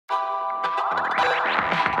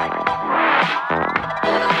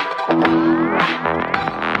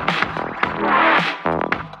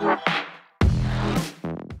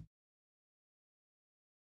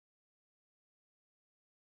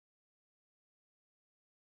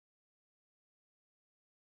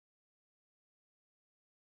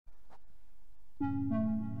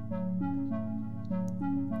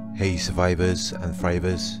Hey survivors and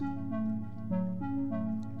thrivers.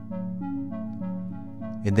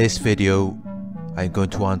 In this video, I'm going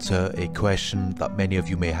to answer a question that many of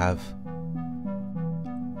you may have.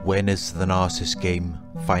 When is the narcissist game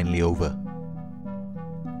finally over?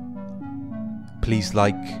 Please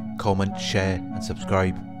like, comment, share and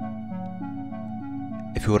subscribe.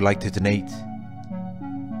 If you would like to donate,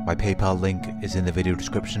 my PayPal link is in the video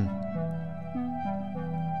description.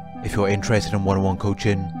 If you're interested in one-on-one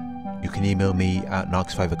coaching, you can email me at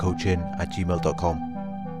narcsurvivorcoaching@gmail.com.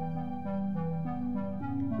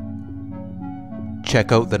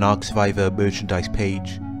 Check out the Narc Survivor merchandise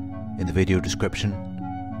page in the video description,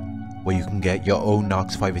 where you can get your own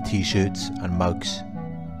Narc Survivor t-shirts and mugs.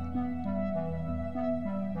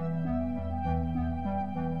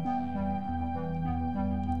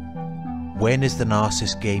 When is the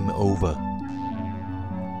narcissist game over?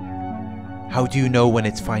 How do you know when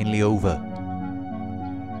it's finally over?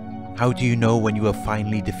 How do you know when you have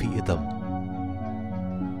finally defeated them?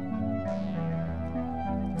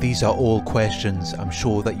 These are all questions I'm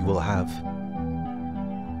sure that you will have.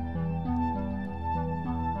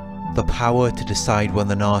 The power to decide when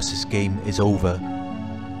the narcissist game is over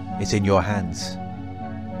is in your hands.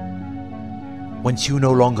 Once you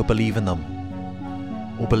no longer believe in them,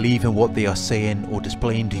 or believe in what they are saying or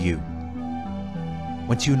displaying to you,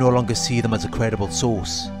 once you no longer see them as a credible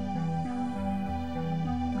source,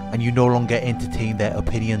 and you no longer entertain their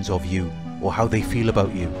opinions of you or how they feel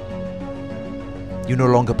about you, you no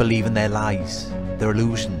longer believe in their lies, their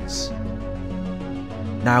illusions.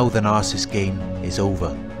 Now the narcissist game is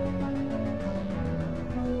over.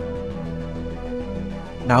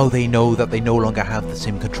 Now they know that they no longer have the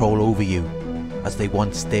same control over you as they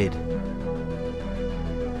once did.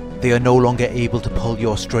 They are no longer able to pull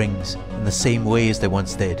your strings in the same way as they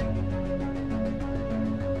once did.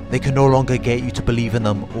 They can no longer get you to believe in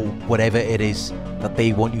them or whatever it is that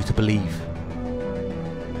they want you to believe.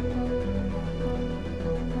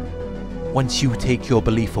 Once you take your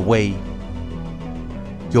belief away,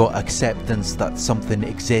 your acceptance that something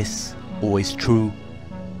exists or is true,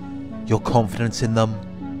 your confidence in them,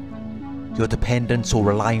 your dependence or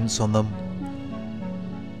reliance on them,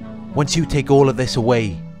 once you take all of this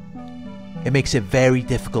away, it makes it very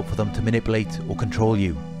difficult for them to manipulate or control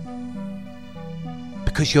you.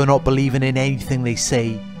 Because you're not believing in anything they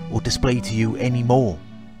say or display to you anymore.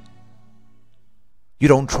 You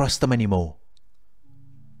don't trust them anymore.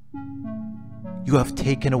 You have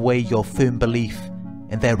taken away your firm belief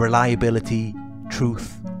in their reliability,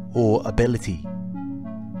 truth, or ability.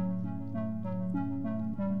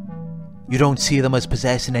 You don't see them as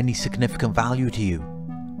possessing any significant value to you.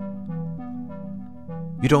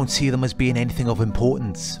 You don't see them as being anything of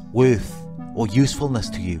importance, worth, or usefulness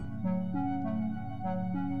to you.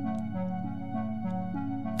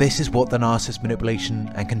 This is what the narcissist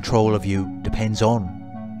manipulation and control of you depends on.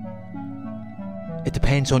 It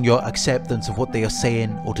depends on your acceptance of what they are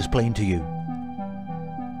saying or displaying to you,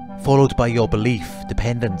 followed by your belief,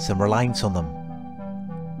 dependence, and reliance on them.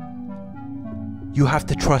 You have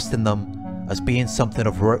to trust in them as being something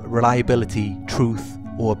of reliability, truth,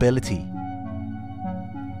 or ability.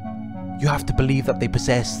 You have to believe that they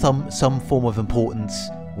possess some form of importance,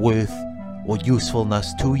 worth, or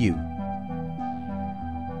usefulness to you.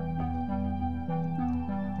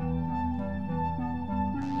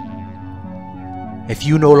 If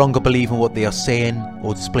you no longer believe in what they are saying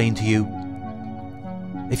or displaying to you,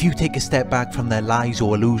 if you take a step back from their lies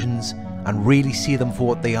or illusions and really see them for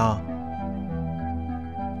what they are,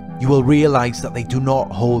 you will realize that they do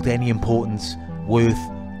not hold any importance, worth,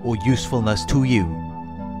 or usefulness to you.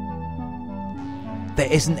 There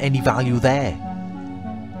isn't any value there.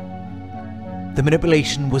 The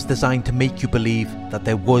manipulation was designed to make you believe that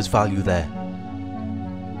there was value there.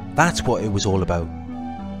 That's what it was all about.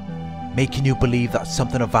 Making you believe that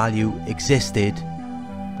something of value existed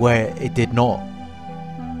where it did not.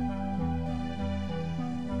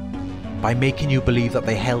 By making you believe that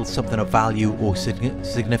they held something of value or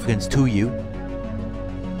significance to you,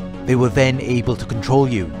 they were then able to control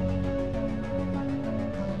you.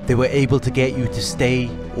 They were able to get you to stay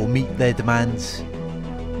or meet their demands.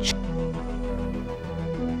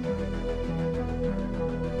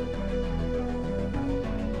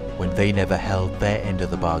 When they never held their end of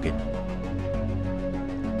the bargain.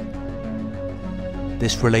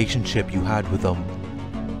 This relationship you had with them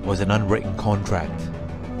was an unwritten contract.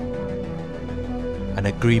 An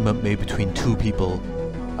agreement made between two people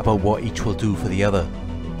about what each will do for the other.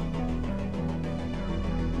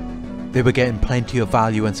 They were getting plenty of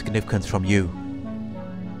value and significance from you.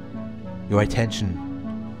 Your attention,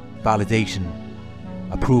 validation,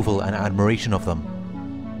 approval and admiration of them.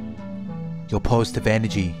 Your positive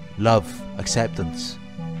energy, love, acceptance,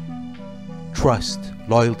 trust,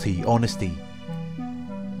 loyalty, honesty,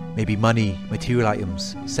 maybe money, material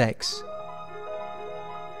items, sex.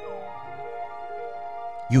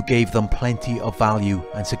 You gave them plenty of value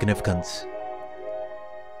and significance.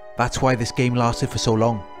 That's why this game lasted for so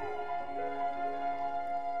long.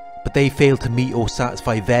 But they failed to meet or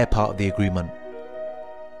satisfy their part of the agreement.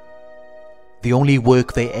 The only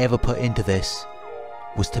work they ever put into this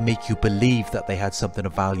was to make you believe that they had something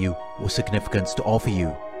of value or significance to offer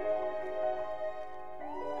you.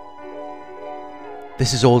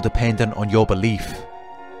 This is all dependent on your belief.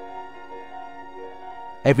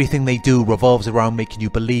 Everything they do revolves around making you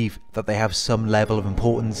believe that they have some level of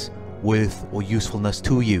importance, worth, or usefulness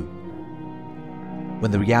to you,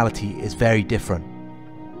 when the reality is very different.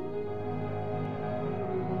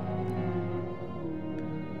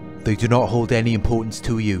 They do not hold any importance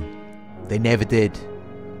to you. They never did.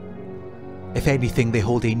 If anything, they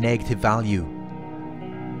hold a negative value.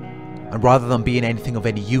 And rather than being anything of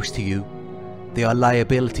any use to you, they are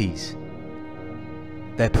liabilities.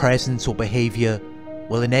 Their presence or behaviour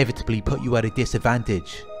will inevitably put you at a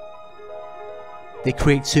disadvantage. They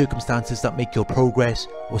create circumstances that make your progress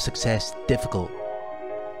or success difficult.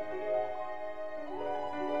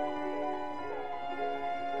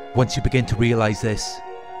 Once you begin to realise this,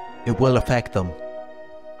 it will affect them.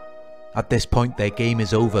 At this point, their game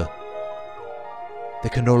is over. They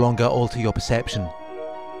can no longer alter your perception.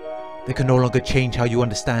 They can no longer change how you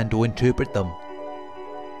understand or interpret them.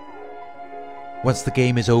 Once the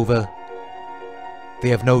game is over, they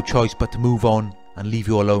have no choice but to move on and leave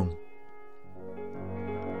you alone.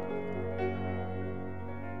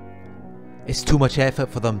 It's too much effort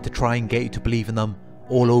for them to try and get you to believe in them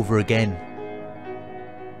all over again.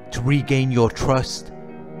 To regain your trust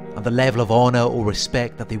and the level of honour or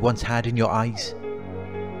respect that they once had in your eyes.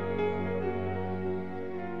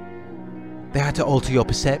 They had to alter your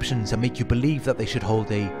perceptions and make you believe that they should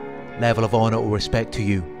hold a level of honour or respect to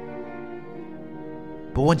you.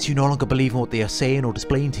 But once you no longer believe in what they are saying or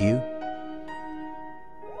displaying to you,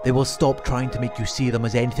 they will stop trying to make you see them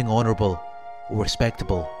as anything honourable or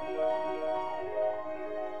respectable.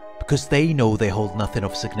 Because they know they hold nothing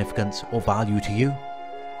of significance or value to you.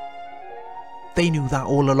 They knew that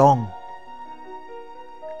all along.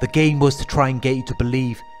 The game was to try and get you to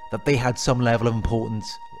believe that they had some level of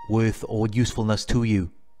importance, worth, or usefulness to you.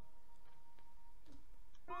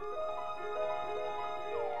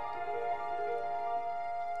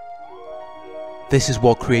 This is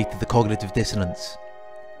what created the cognitive dissonance,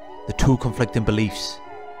 the two conflicting beliefs.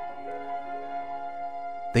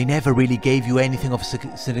 They never really gave you anything of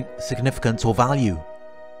significance or value,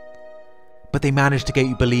 but they managed to get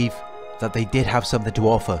you to believe that they did have something to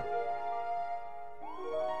offer.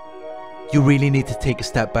 You really need to take a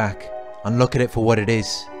step back and look at it for what it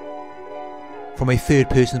is, from a third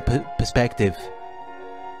person perspective.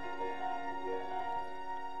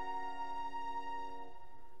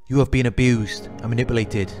 You have been abused and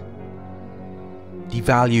manipulated,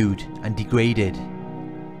 devalued and degraded,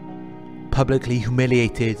 publicly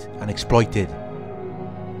humiliated and exploited.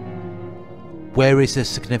 Where is the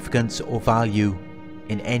significance or value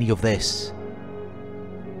in any of this?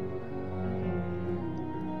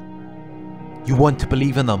 You want to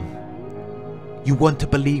believe in them. You want to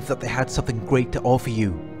believe that they had something great to offer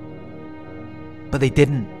you. But they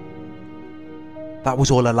didn't. That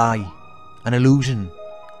was all a lie, an illusion.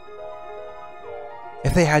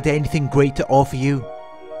 If they had anything great to offer you,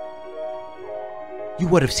 you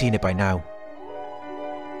would have seen it by now.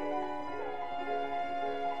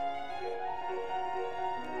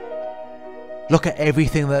 Look at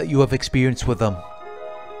everything that you have experienced with them.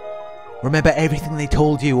 Remember everything they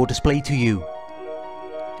told you or displayed to you.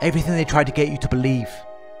 Everything they tried to get you to believe.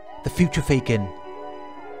 The future faking.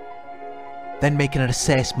 Then making an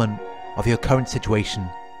assessment of your current situation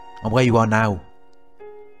and where you are now.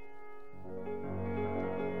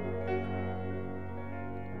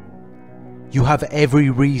 You have every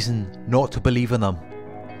reason not to believe in them.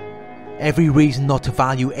 Every reason not to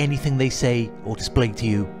value anything they say or display to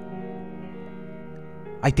you.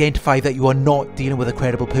 Identify that you are not dealing with a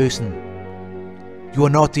credible person. You are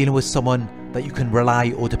not dealing with someone that you can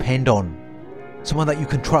rely or depend on. Someone that you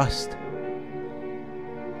can trust.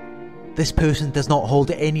 This person does not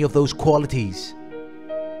hold any of those qualities.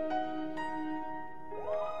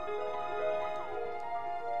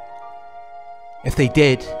 If they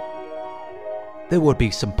did, there would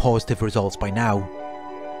be some positive results by now.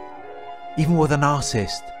 Even with a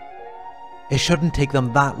narcissist, it shouldn't take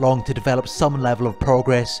them that long to develop some level of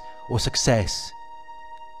progress or success.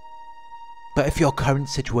 But if your current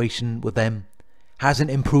situation with them hasn't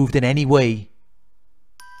improved in any way,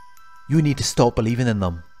 you need to stop believing in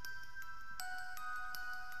them.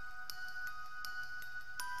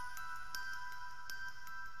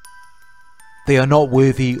 They are not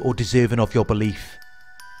worthy or deserving of your belief,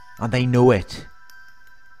 and they know it.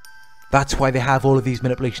 That's why they have all of these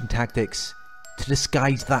manipulation tactics, to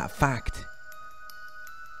disguise that fact.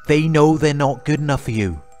 They know they're not good enough for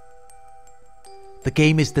you. The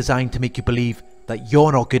game is designed to make you believe that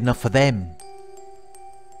you're not good enough for them.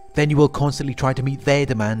 Then you will constantly try to meet their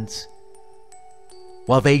demands,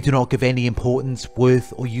 while they do not give any importance,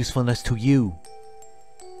 worth or usefulness to you.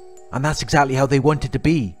 And that's exactly how they want it to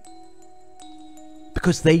be.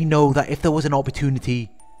 Because they know that if there was an opportunity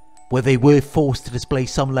where they were forced to display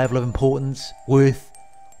some level of importance, worth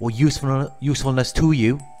or usefulness to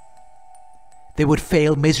you, they would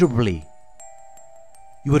fail miserably.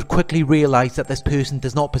 You would quickly realise that this person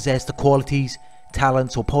does not possess the qualities,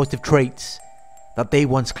 talents or positive traits that they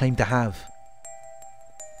once claimed to have.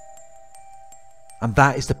 And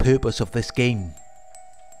that is the purpose of this game.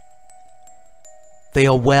 They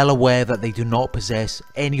are well aware that they do not possess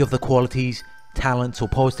any of the qualities, talents or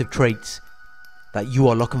positive traits that you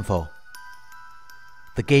are looking for.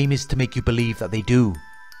 The game is to make you believe that they do,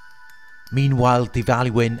 meanwhile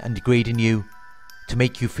devaluing and degrading you to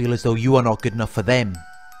make you feel as though you are not good enough for them.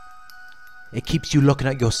 It keeps you looking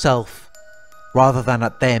at yourself rather than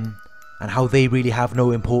at them and how they really have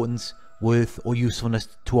no importance, worth or usefulness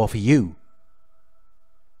to offer you.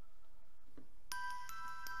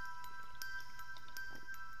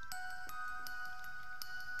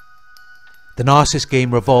 The narcissist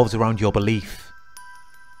game revolves around your belief.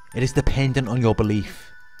 It is dependent on your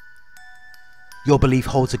belief. Your belief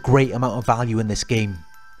holds a great amount of value in this game.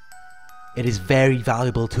 It is very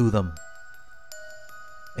valuable to them.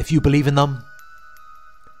 If you believe in them,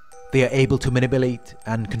 they are able to manipulate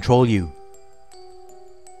and control you.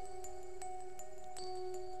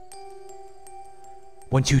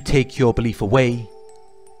 Once you take your belief away,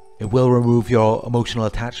 it will remove your emotional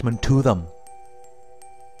attachment to them.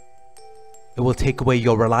 It will take away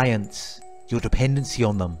your reliance, your dependency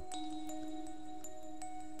on them.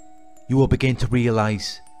 You will begin to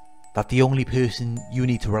realise that the only person you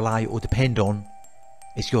need to rely or depend on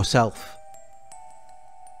is yourself.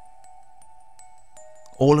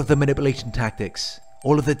 All of the manipulation tactics,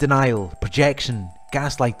 all of the denial, projection,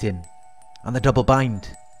 gaslighting, and the double bind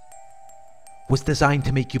was designed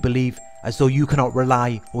to make you believe as though you cannot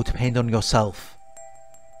rely or depend on yourself.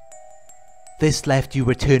 This left you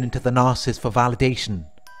returning to the narcissist for validation.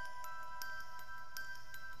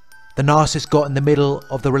 The narcissist got in the middle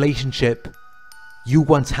of the relationship you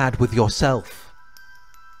once had with yourself.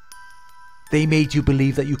 They made you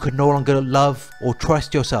believe that you could no longer love or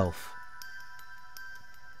trust yourself.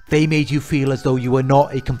 They made you feel as though you were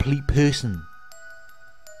not a complete person,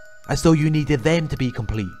 as though you needed them to be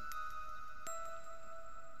complete.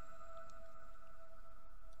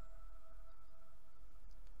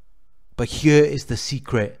 But here is the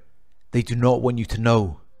secret they do not want you to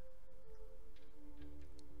know.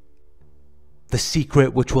 The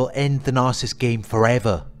secret which will end the narcissist game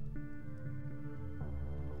forever.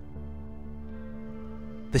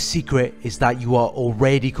 The secret is that you are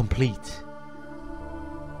already complete.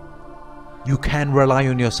 You can rely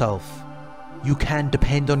on yourself. You can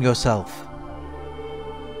depend on yourself.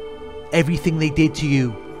 Everything they did to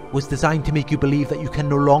you was designed to make you believe that you can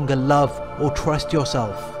no longer love or trust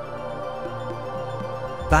yourself.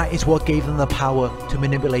 That is what gave them the power to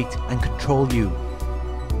manipulate and control you.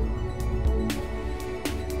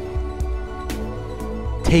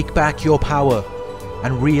 Take back your power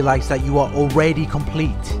and realize that you are already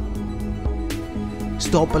complete.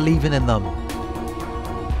 Stop believing in them.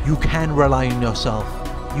 You can rely on yourself.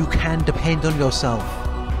 You can depend on yourself.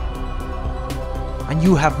 And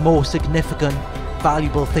you have more significant,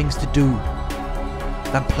 valuable things to do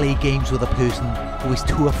than play games with a person who is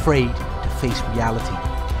too afraid to face reality.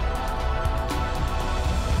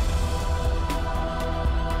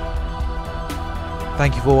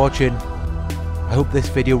 Thank you for watching. I hope this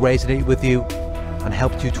video resonated with you and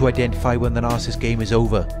helped you to identify when the narcissist game is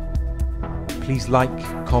over. Please like,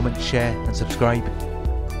 comment, share and subscribe.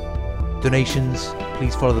 Donations,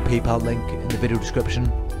 please follow the PayPal link in the video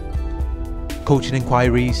description. Coaching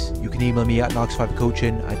inquiries, you can email me at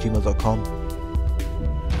narcsurvivorcoaching@gmail.com.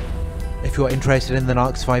 If you're interested in the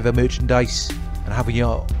Narc Survivor merchandise and having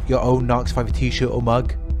your own Narc Survivor t-shirt or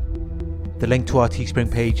mug, the link to our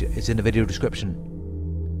Teespring page is in the video description.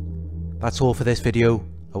 That's all for this video.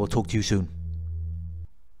 I will talk to you soon.